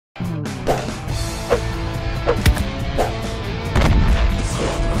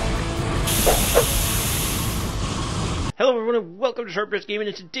everyone, and welcome to Sharp Dress Gaming,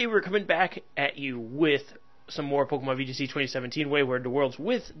 and today we're coming back at you with some more Pokemon VGC 2017 Wayward, the Worlds,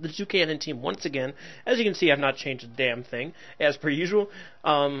 with the Toucannon team once again. As you can see, I've not changed a damn thing, as per usual.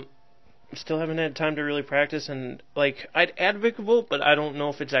 Still haven't had time to really practice, and, like, I'd add Vicable, but I don't know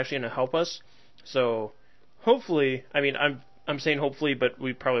if it's actually going to help us. So, hopefully, I mean, I'm saying hopefully, but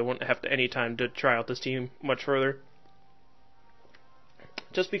we probably won't have any time to try out this team much further.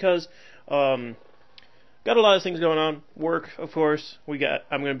 Just because, got a lot of things going on. Work, of course.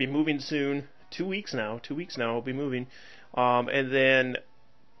 I'm going to be moving soon. 2 weeks now. I'll be moving. And then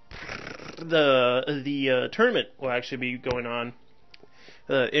the tournament will actually be going on.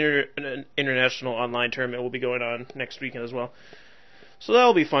 The international online tournament will be going on next weekend as well. So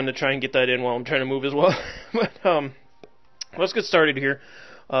that'll be fun to try and get that in while I'm trying to move as well. But let's get started here.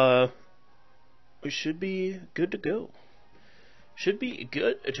 We should be good to go.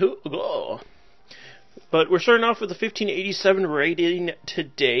 But we're starting off with the 1587 rating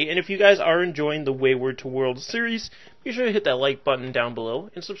today, and if you guys are enjoying the Wayward to World series, be sure to hit that like button down below,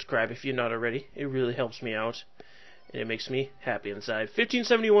 and subscribe if you're not already. It really helps me out, and it makes me happy inside.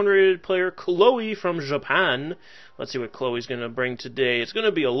 1571 rated player, Chloe from Japan. Let's see what Chloe's going to bring today. It's going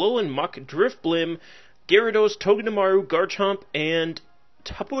to be a Alolan Muck, Drifblim, Gyarados, Togedemaru, Garchomp, and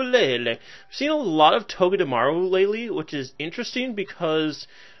Tapu Lele. I've seen a lot of Togedemaru lately, which is interesting because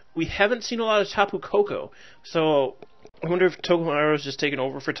we haven't seen a lot of Tapu Koko. So I wonder if Togedemaru is just taking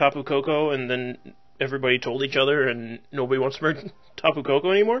over for Tapu Koko, and then everybody told each other and nobody wants to bring Tapu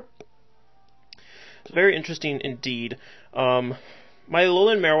Koko anymore. It's very interesting indeed. My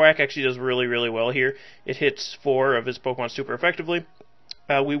Alolan Marowak actually does really, really well here. It hits 4 of his Pokemon super effectively.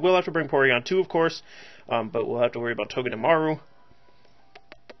 We will have to bring Porygon 2, of course, but we'll have to worry about Togedemaru.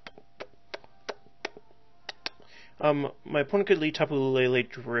 My opponent could lead Tapu Lele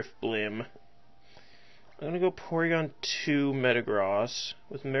Drifblim. I'm going to go Porygon 2 Metagross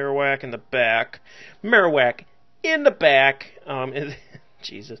with Marowak in the back. And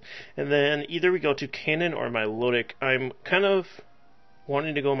Jesus. And then either we go to Toucannon or Milotic. I'm kind of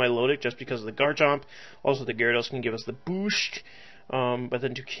wanting to go Milotic just because of the Garchomp. Also, the Gyarados can give us the boost. But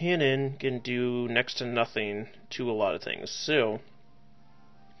then Toucannon can do next to nothing to a lot of things. So,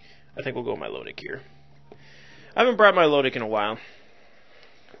 I think we'll go Milotic here. I haven't brought Milotic in a while.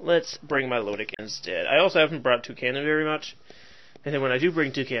 Let's bring Milotic instead. I also haven't brought Toucannon very much. And then when I do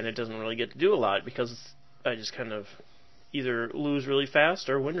bring Toucannon, it doesn't really get to do a lot because I just kind of either lose really fast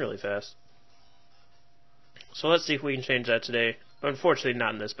or win really fast. So let's see if we can change that today. Unfortunately,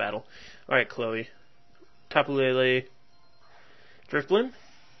 not in this battle. Alright, Chloe. Tapu Lele. Drifblim.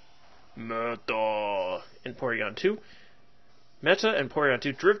 Meta. And Porygon 2. Meta and Porygon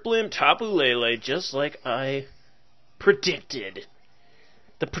 2. Drifblim, Tapu Lele, just like I predicted.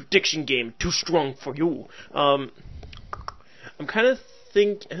 The prediction game, too strong for you. I'm kind of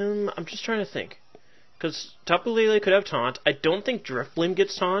I'm just trying to think. Because Tapu Lele could have Taunt. I don't think Drifblim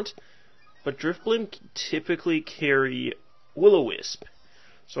gets Taunt. But Drifblim typically carry Will-O-Wisp.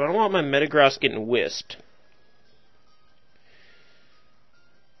 So I don't want my Metagross getting Wisped.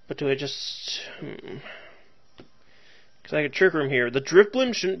 But do I just... Because I could Trick Room here. The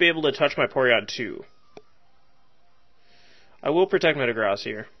Drifblim shouldn't be able to touch my Porygon 2. I will protect Metagross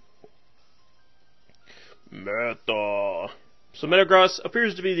here. Meta. So Metagross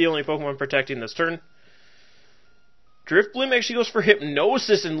appears to be the only Pokemon protecting this turn. Drifblim actually goes for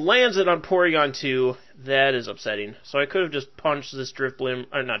Hypnosis and lands it on Porygon 2. That is upsetting. So I could have just punched this Drifblim,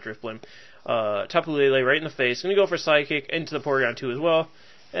 or not Drifblim, Tapu Lele right in the face. Gonna go for Psychic into the Porygon 2 as well.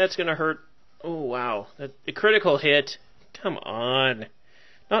 That's gonna hurt. Oh wow, a critical hit. Come on.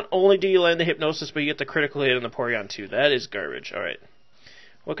 Not only do you land the Hypnosis, but you get the critical hit on the Porygon 2. That is garbage. Alright.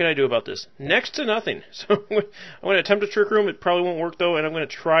 What can I do about this? Next to nothing. So I'm going to attempt a Trick Room. It probably won't work, though, and I'm going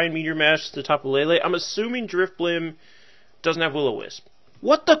to try and Meteor Mash the Tapu Lele. I'm assuming Drifblim doesn't have Will-O-Wisp.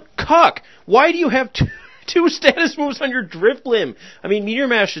 What the cuck? Why do you have two status moves on your Drifblim? I mean, Meteor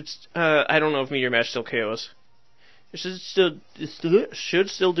Mash, I don't know if Meteor Mash still KOs. It should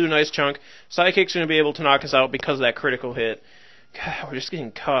still do a nice chunk. Psychic's going to be able to knock us out because of that critical hit. God, we're just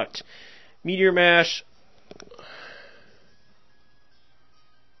getting cucked. Meteor Mash.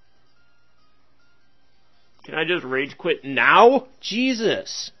 Can I just rage quit now?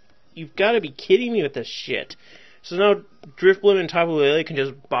 Jesus. You've got to be kidding me with this shit. So now Drifblim and Tapu Lele can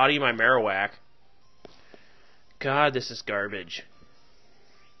just body my Marowak. God, this is garbage.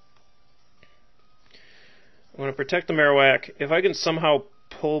 I'm going to protect the Marowak. If I can somehow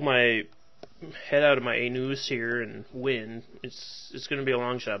pull my head out of my anus here and win, it's going to be a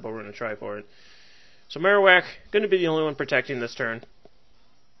long shot, but we're going to try for it. So Marowak, going to be the only one protecting this turn.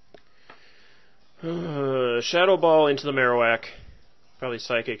 Shadow Ball into the Marowak. Probably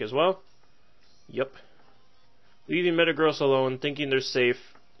Psychic as well. Yep. Leaving Metagross alone, thinking they're safe.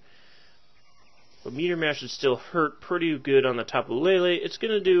 But Meteor Mash should still hurt pretty good on the Tapu Lele. It's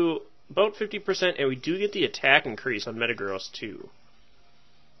going to do about 50%, and we do get the attack increase on Metagross too.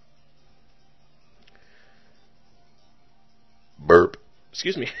 Burp.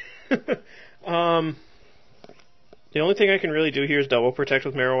 Excuse me. The only thing I can really do here is double protect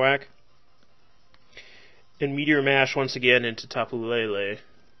with Marowak. And Meteor Mash once again into Tapu Lele.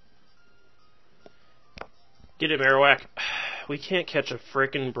 Get it, Marowak. We can't catch a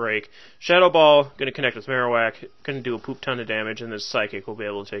frickin' break. Shadow Ball, gonna connect with Marowak, gonna do a poop ton of damage, and this Psychic will be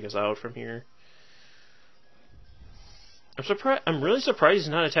able to take us out from here. I'm really surprised he's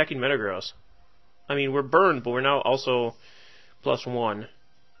not attacking Metagross. I mean, we're burned, but we're now also +1.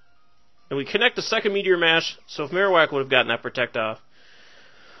 And we connect the second Meteor Mash, so if Marowak would have gotten that Protect off,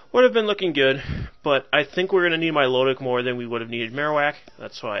 would have been looking good, but I think we're gonna need Milotic more than we would have needed Marowak.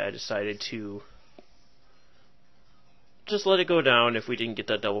 That's why I decided to just let it go down if we didn't get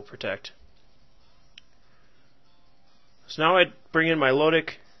that double protect. So now I'd bring in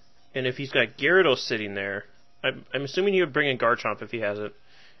Milotic, and if he's got Gyarados sitting there, I'm assuming he would bring in Garchomp if he has it.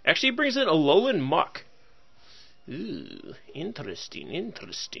 Actually, he brings in a Alolan Muck. Ooh, interesting,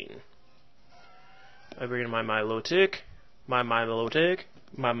 interesting. I bring in my Milotic, my Milotic.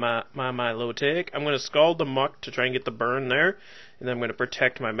 I'm going to Scald the Muck to try and get the burn there, and then I'm going to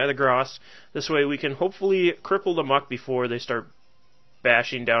protect my Metagross. This way we can hopefully cripple the Muck before they start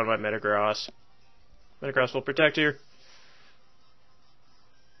bashing down my Metagross. Metagross will protect here.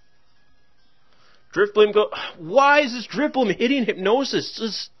 Drifblim go... Why is this Drifblim hitting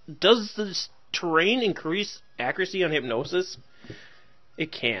Hypnosis? Does this terrain increase accuracy on Hypnosis?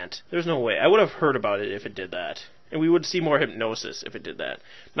 It can't. There's no way. I would have heard about it if it did that. And we would see more Hypnosis if it did that.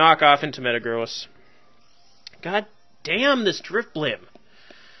 Knock off into Metagross. God damn this Drifblim.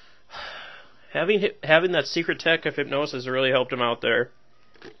 Having that secret tech of Hypnosis really helped him out there.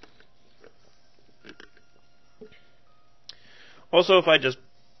 Also, if I just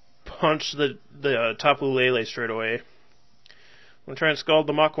punch the Tapu Lele straight away. I'm going to try and Scald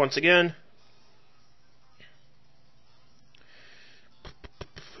the Muck once again.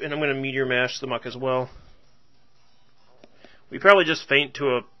 And I'm going to Meteor Mash the Muck as well. We probably just faint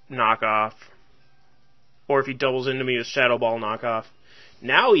to a knockoff. Or if he doubles into me with Shadow Ball knockoff.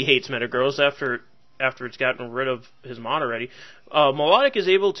 Now he hates Metagross after it's gotten rid of his mod already. Melodic is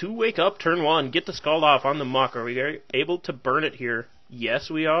able to wake up turn 1, get the Scald off on the Muck. Are we able to burn it here? Yes,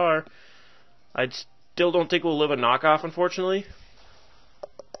 we are. I still don't think we'll live a knockoff, unfortunately.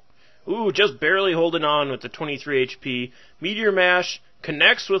 Ooh, just barely holding on with the 23 HP. Meteor Mash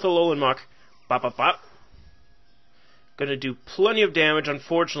connects with a Alolan Muck. Bop, bop, bop. Gonna do plenty of damage,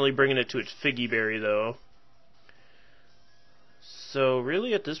 unfortunately bringing it to its Figgy Berry, though. So,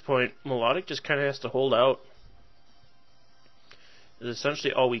 really, at this point, Melodic just kind of has to hold out. It's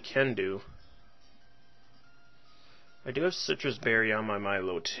essentially all we can do. I do have Citrus Berry on my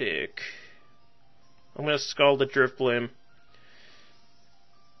Milotic. I'm going to Scald the Drifblim.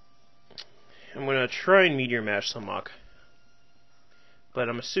 I'm going to try and Meteor Mash some Muck. But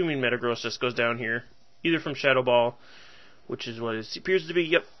I'm assuming Metagross just goes down here. Either from Shadow Ball, which is what it appears to be,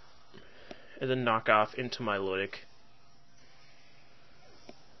 yep. And then knock off into Milotic.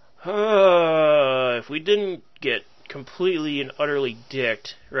 If we didn't get completely and utterly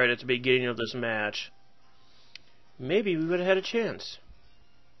dicked right at the beginning of this match, maybe we would have had a chance.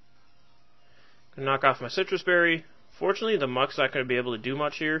 Gonna knock off my Citrus Berry. Fortunately, the Muck's not going to be able to do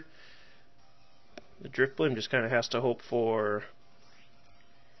much here. The Drifblim just kind of has to hope for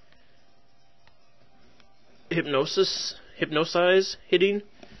Hypnosize hitting.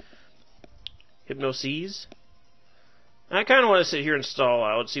 Hypnoses. I kind of want to sit here and stall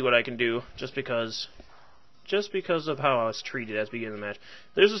out, see what I can do, just because of how I was treated at the beginning of the match.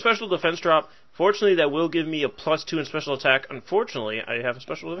 There's a special defense drop. Fortunately, that will give me a +2 in special attack. Unfortunately, I have a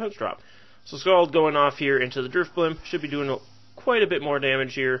special defense drop. So Scald going off here into the Drifblim. Should be doing quite a bit more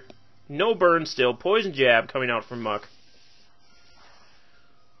damage here. No burn still. Poison Jab coming out from Muck.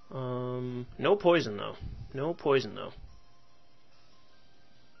 No poison, though. No poison, though.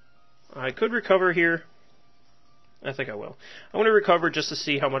 I could recover here. I think I will. I'm going to recover just to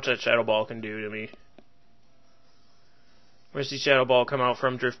see how much that Shadow Ball can do to me. Where's the Shadow Ball come out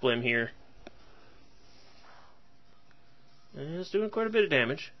from Drifblim here? And it's doing quite a bit of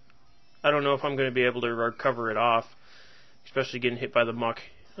damage. I don't know if I'm going to be able to recover it off, especially getting hit by the Muck.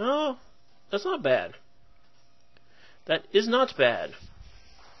 Oh, that's not bad. That is not bad.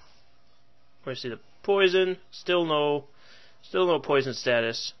 Where's the poison? Still no poison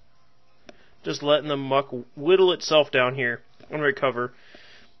status. Just letting the muck whittle itself down here and recover.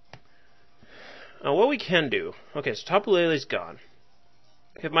 What we can do... Okay, so Tapu Lele's gone.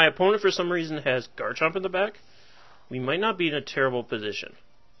 If my opponent for some reason has Garchomp in the back, we might not be in a terrible position.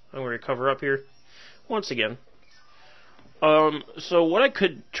 I'm going to recover up here once again. So what I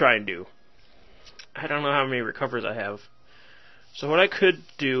could try and do... I don't know how many recovers I have. So what I could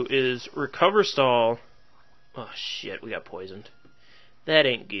do is recover stall... Oh shit, we got poisoned. That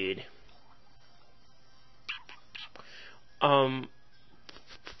ain't good. I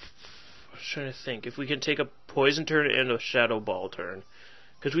was trying to think if we can take a poison turn and a shadow ball turn,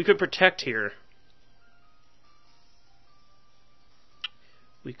 because we could protect here.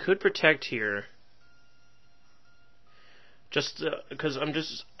 We could protect here. Just because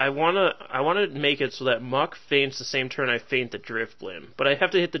I wanna make it so that Muck feints the same turn I feint the Drifblim, but I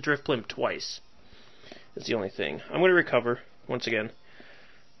have to hit the Drifblim twice. That's the only thing. I'm gonna recover once again.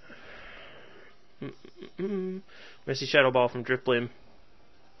 Messy Shadow Ball from Drifblim.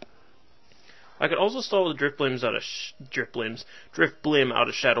 I could also stall the Drifblims out of Drifblim out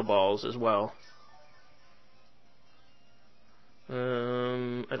of Shadow Balls as well.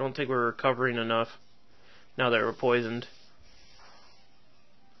 I don't think we're recovering enough now that we're poisoned.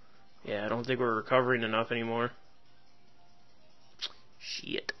 Yeah, I don't think we're recovering enough anymore.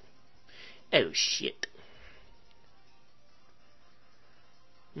 Shit. Oh shit.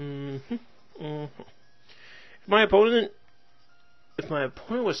 If my opponent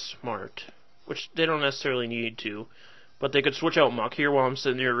was smart, which they don't necessarily need to, but they could switch out Muck here while I'm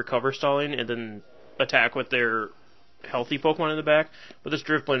sitting there recover stalling and then attack with their healthy Pokemon in the back. But this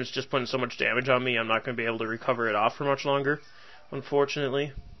Drifblim is just putting so much damage on me, I'm not going to be able to recover it off for much longer,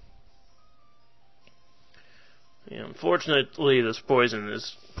 unfortunately. Yeah, unfortunately, this poison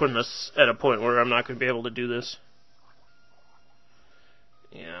is putting us at a point where I'm not going to be able to do this.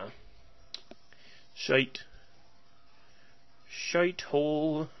 Yeah. Shite. Shite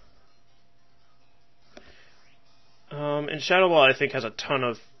hole. And Shadow Ball, I think, has a ton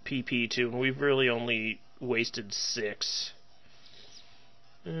of PP, too, and we've really only wasted 6.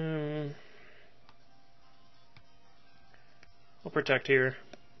 I'll protect here.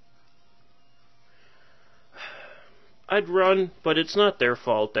 I'd run, but it's not their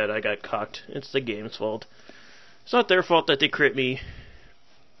fault that I got cocked. It's the game's fault. It's not their fault that they crit me.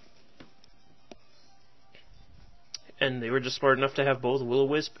 And they were just smart enough to have both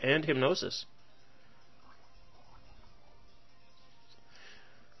Will-O-Wisp and Hypnosis.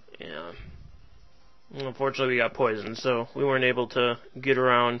 Yeah. Unfortunately, we got poisoned, so we weren't able to get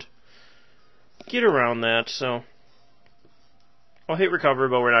around that, so... I'll hit recover,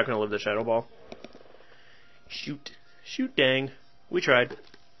 but we're not going to live the Shadow Ball. Shoot. Shoot, dang. We tried.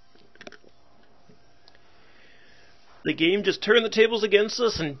 The game just turned the tables against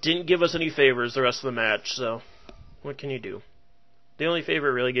us and didn't give us any favors the rest of the match, so... What can you do? The only favor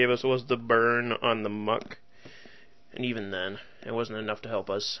it really gave us was the burn on the Muck. And even then, it wasn't enough to help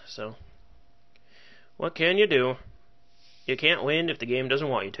us, so... What can you do? You can't win if the game doesn't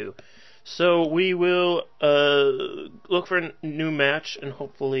want you to. So we will look for a new match, and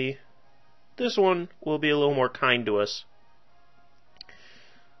hopefully this one will be a little more kind to us.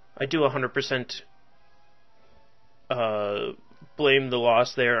 I do 100% blame the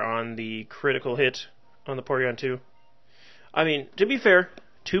loss there on the critical hit on the Porygon 2. I mean, to be fair,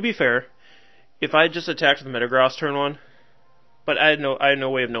 if I just attacked the Metagross turn 1, but I had no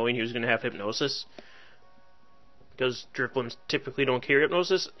way of knowing he was going to have Hypnosis, because Drifblims typically don't carry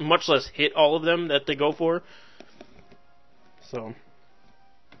Hypnosis, much less hit all of them that they go for. So,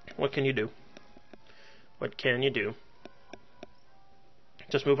 what can you do? What can you do?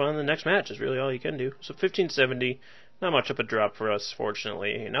 Just move on to the next match is really all you can do. So 1570, not much of a drop for us,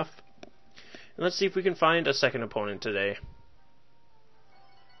 fortunately enough. And let's see if we can find a second opponent today.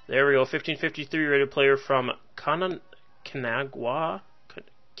 There we go, 1553 rated player from Kanagwa?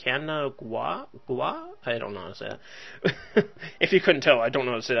 I don't know how to say that. If you couldn't tell, I don't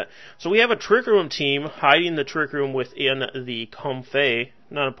know how to say that. So we have a Trick Room team hiding the Trick Room within the Comfey,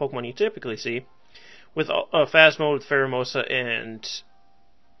 not a Pokemon you typically see, with a Fast Mode with Pheromosa and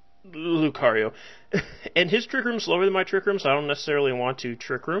Lucario. And his Trick Room's slower than my Trick Room, so I don't necessarily want to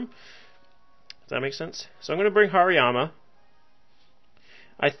Trick Room. Does that make sense? So I'm going to bring Hariyama.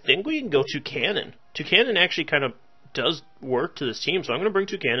 I think we can go Toucanon. Toucanon actually kind of does work to this team, so I'm going to bring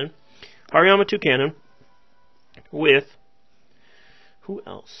Toucanon. Hariyama, Toucanon. With... who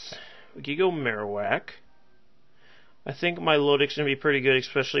else? We could go Marowak. I think my Lodic's going to be pretty good,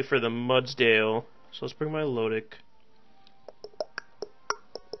 especially for the Mudsdale. So let's bring my Lodic.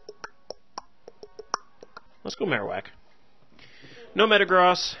 Let's go Marowak. No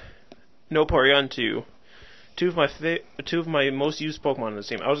Metagross. No Porygon 2. Two of my most used Pokemon in this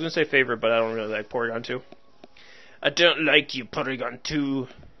team. I was gonna say favorite, but I don't really like Porygon 2. I don't like you, Porygon 2.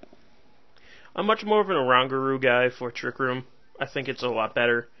 I'm much more of an Oranguru guy for Trick Room. I think it's a lot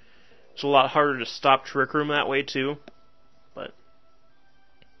better. It's a lot harder to stop Trick Room that way too.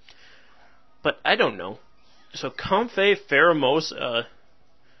 But I don't know. So Comfey, Pheromosa.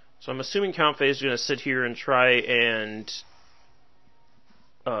 So I'm assuming Comfey is going to sit here and try and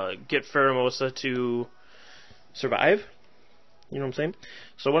get Pheromosa to survive. You know what I'm saying?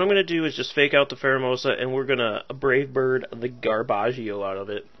 So what I'm going to do is just fake out the Pheromosa, and we're going to Brave Bird the Garbaggio out of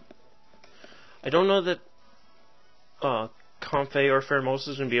it. I don't know that Comfey or Pheromosa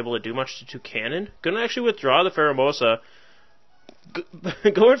is going to be able to do much to Toucannon. Going to actually withdraw the Pheromosa.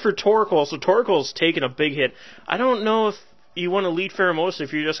 Going for Torkoal, so Torkoal's taking a big hit. I don't know if you want to lead Pheromosa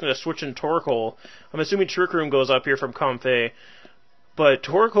if you're just going to switch in Torkoal. I'm assuming Trick Room goes up here from Comfey. But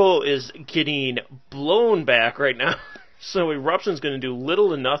Torkoal is getting blown back right now. So Eruption's going to do little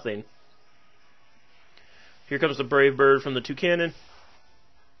to nothing. Here comes the Brave Bird from the Toucannon.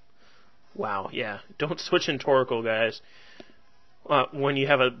 Wow, yeah. Don't switch in Torkoal, guys. When you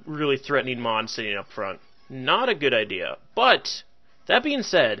have a really threatening Mon sitting up front. Not a good idea. But, that being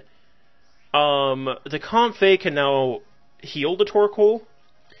said, the Comfey can now heal the Torkoal.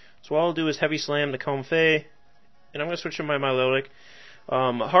 So what I'll do is Heavy Slam the Comfey. And I'm going to switch in my Milotic.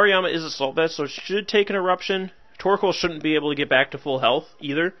 Hariyama is Assault Vest, so it should take an Eruption. Torkoal shouldn't be able to get back to full health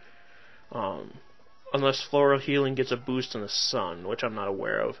either. Unless Floral Healing gets a boost in the sun, which I'm not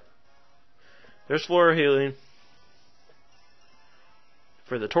aware of. There's Floral Healing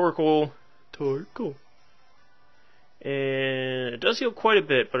for the Torkoal. And it does heal quite a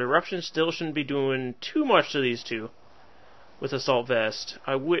bit, but Eruption still shouldn't be doing too much to these two with Assault Vest.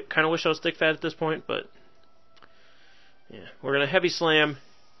 I kind of wish I was Thick Fat at this point, but yeah. We're going to Heavy Slam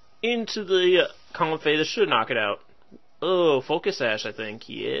into the Comfey. This should knock it out. Oh, Focus Sash, I think.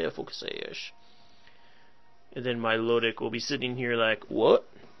 Yeah, Focus Sash. And then Milotic will be sitting here like, what?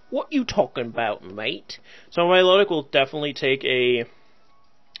 What you talking about, mate? So Milotic will definitely take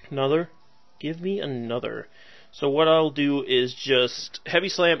another. Give me another. So what I'll do is just Heavy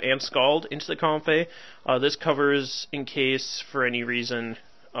Slam and Scald into the Comfey. This covers in case, for any reason,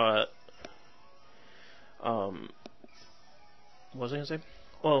 what was I going to say?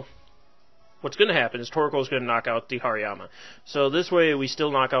 Well, what's going to happen is Torkoal is going to knock out the Hariyama. So this way we still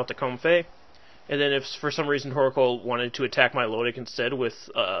knock out the Comfey. And then if for some reason Torkoal wanted to attack Milotic instead with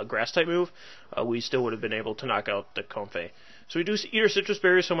a Grass-type move, we still would have been able to knock out the Comfey. So we do eat our Citrus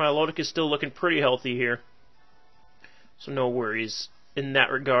Berry, so Milotic is still looking pretty healthy here. So no worries in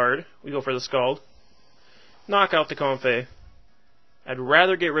that regard. We go for the Scald. Knock out the Comfey. I'd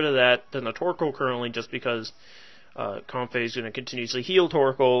rather get rid of that than the Torkoal currently, just because Comfey is going to continuously heal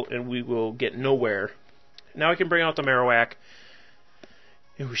Torkoal, and we will get nowhere. Now I can bring out the Marowak,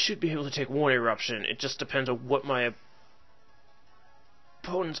 and we should be able to take one Eruption. It just depends on what my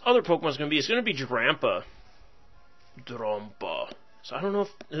opponent's other Pokemon is going to be. It's going to be Drampa. So I don't know if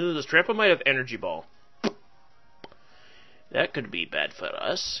this Drampa might have Energy Ball. That could be bad for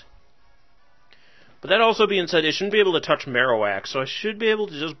us. But that also being said, it shouldn't be able to touch Marowak, so I should be able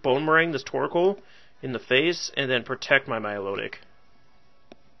to just Bone Meringue this Torkoal in the face, and then protect my Milotic.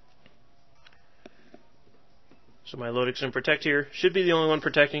 So Milotic's going to protect here. Should be the only one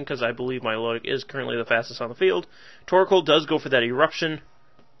protecting, because I believe Milotic is currently the fastest on the field. Torkoal does go for that Eruption,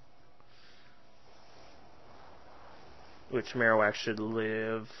 which Marowak should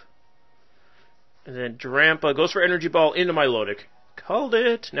live. And then Drampa goes for Energy Ball into Milotic. Called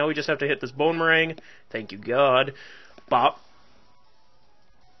it! Now we just have to hit this Bone Meringue. Thank you, God. Bop.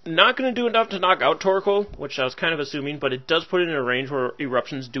 Not going to do enough to knock out Torkoal, which I was kind of assuming, but it does put it in a range where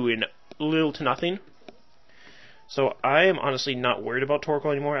Eruption's doing little to nothing. So I am honestly not worried about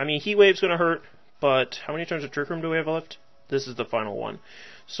Torkoal anymore. I mean, Heat Wave's going to hurt, but how many turns of Trick Room do we have left? This is the final one.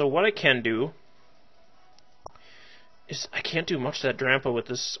 So what I can do is I can't do much to that Drampa with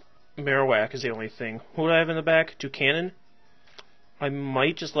this Marowak is the only thing. What do I have in the back? Toucannon? I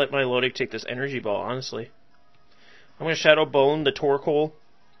might just let Milotic take this Energy Ball, honestly. I'm going to Shadow Bone the Torkoal.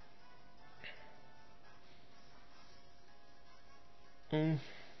 I'm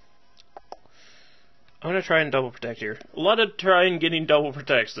going to try and double protect here. A lot of trying getting double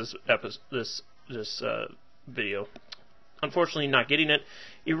protects this video. Unfortunately, not getting it.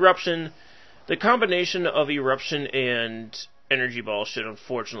 Eruption. The combination of Eruption and Energy Ball should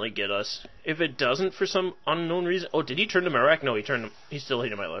unfortunately get us. If it doesn't for some unknown reason... Oh, did he turn to Marowak? No, he's still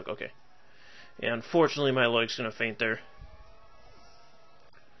hitting my leg. Okay. Yeah, unfortunately my leg's going to faint there.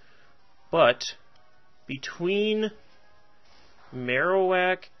 But between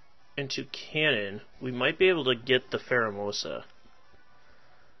Marowak into cannon, we might be able to get the Pheromosa.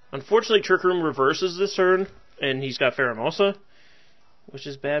 Unfortunately, Trick Room reverses this turn, and he's got Pheromosa, which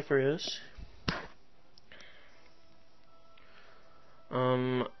is bad for us.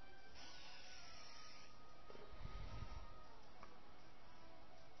 I'm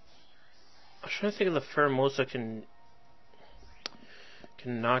trying to think if the Pheromosa can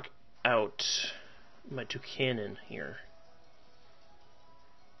knock out my Toucannon here.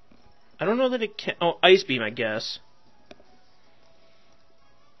 I don't know that it can. Oh, Ice Beam, I guess.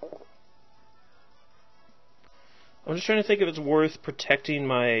 I'm just trying to think if it's worth protecting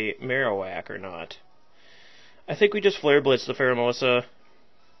my Marowak or not. I think we just Flare Blitz the Pheromosa.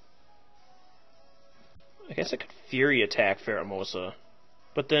 I guess I could Fury attack Pheromosa,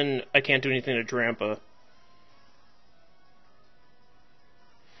 but then I can't do anything to Drampa.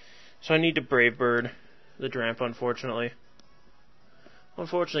 So I need to Brave Bird the Drampa, unfortunately.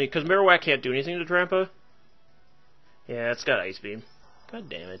 Unfortunately, because Marowak can't do anything to Drampa. Yeah, it's got Ice Beam. God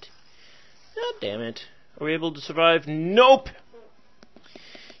damn it. God damn it. Are we able to survive? Nope!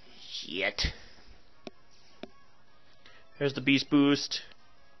 Shit. There's the Beast Boost.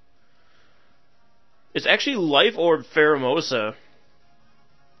 It's actually Life Orb Pheromosa.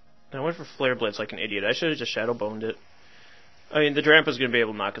 I went for Flare Blitz like an idiot. I should have just Shadow Boned it. I mean, the Drampa's going to be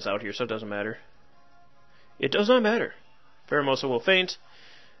able to knock us out here, so it doesn't matter. It does not matter. Pheromosa will faint.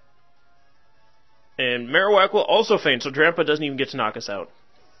 And Marowak will also faint, so Drampa doesn't even get to knock us out.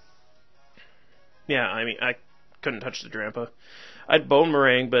 Yeah, I mean, I couldn't touch the Drampa. I'd Bone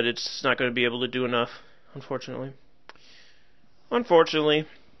Meringue, but it's not going to be able to do enough, unfortunately. Unfortunately.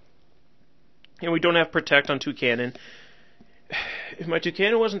 And we don't have Protect on Toucannon. If my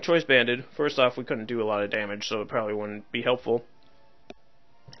Toucannon wasn't Choice Banded, first off, we couldn't do a lot of damage, so it probably wouldn't be helpful.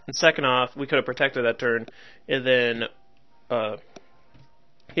 And second off, we could have protected that turn, and then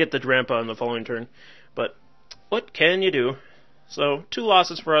hit the Drampa on the following turn. But what can you do? So, 2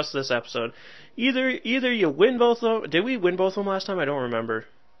 losses for us this episode. Either you win both of them. Did we win both of them last time? I don't remember.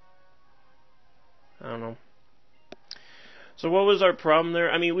 I don't know. So what was our problem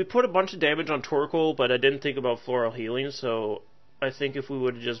there? I mean, we put a bunch of damage on Torkoal, but I didn't think about Floral Healing, so I think if we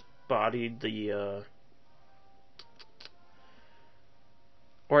would have just bodied the,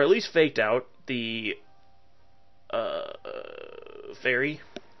 or at least faked out the, fairy.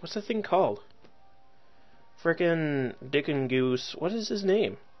 What's that thing called? Frickin' Dick and Goose. What is his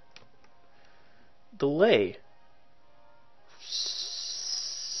name? Delay.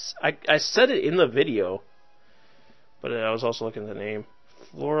 I said it in the video, but I was also looking at the name.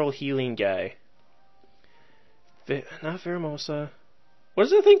 Floral Healing guy. Not Pheromosa. What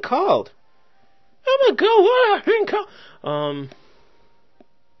is that thing called? Oh my god, what is that thing called?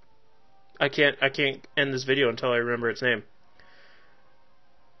 I can't end this video until I remember its name.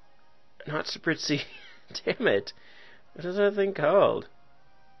 Not Spritzy. Damn it. What is that thing called?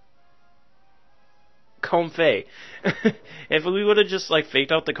 Comfey. If we would have just like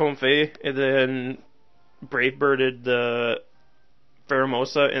faked out the Comfey and then Brave Birded the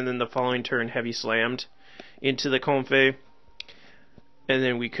Pheromosa and then the following turn Heavy Slammed into the Comfey, and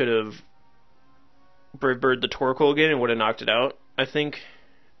then we could have Brave Bird the Torkoal again and would have knocked it out. I think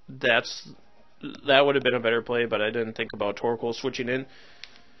that would have been a better play, but I didn't think about Torkoal switching in.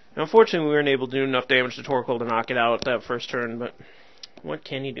 And unfortunately, we weren't able to do enough damage to Torkoal to knock it out that first turn, but what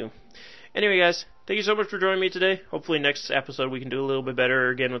can you do? Anyway, guys, thank you so much for joining me today. Hopefully next episode we can do a little bit better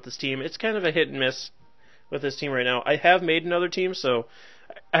again with this team. It's kind of a hit and miss with this team right now. I have made another team, so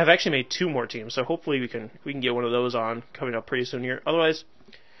I have actually made 2 more teams, so hopefully we can get one of those on coming up pretty soon here. Otherwise,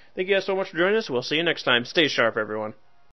 thank you guys so much for joining us. We'll see you next time. Stay sharp, everyone.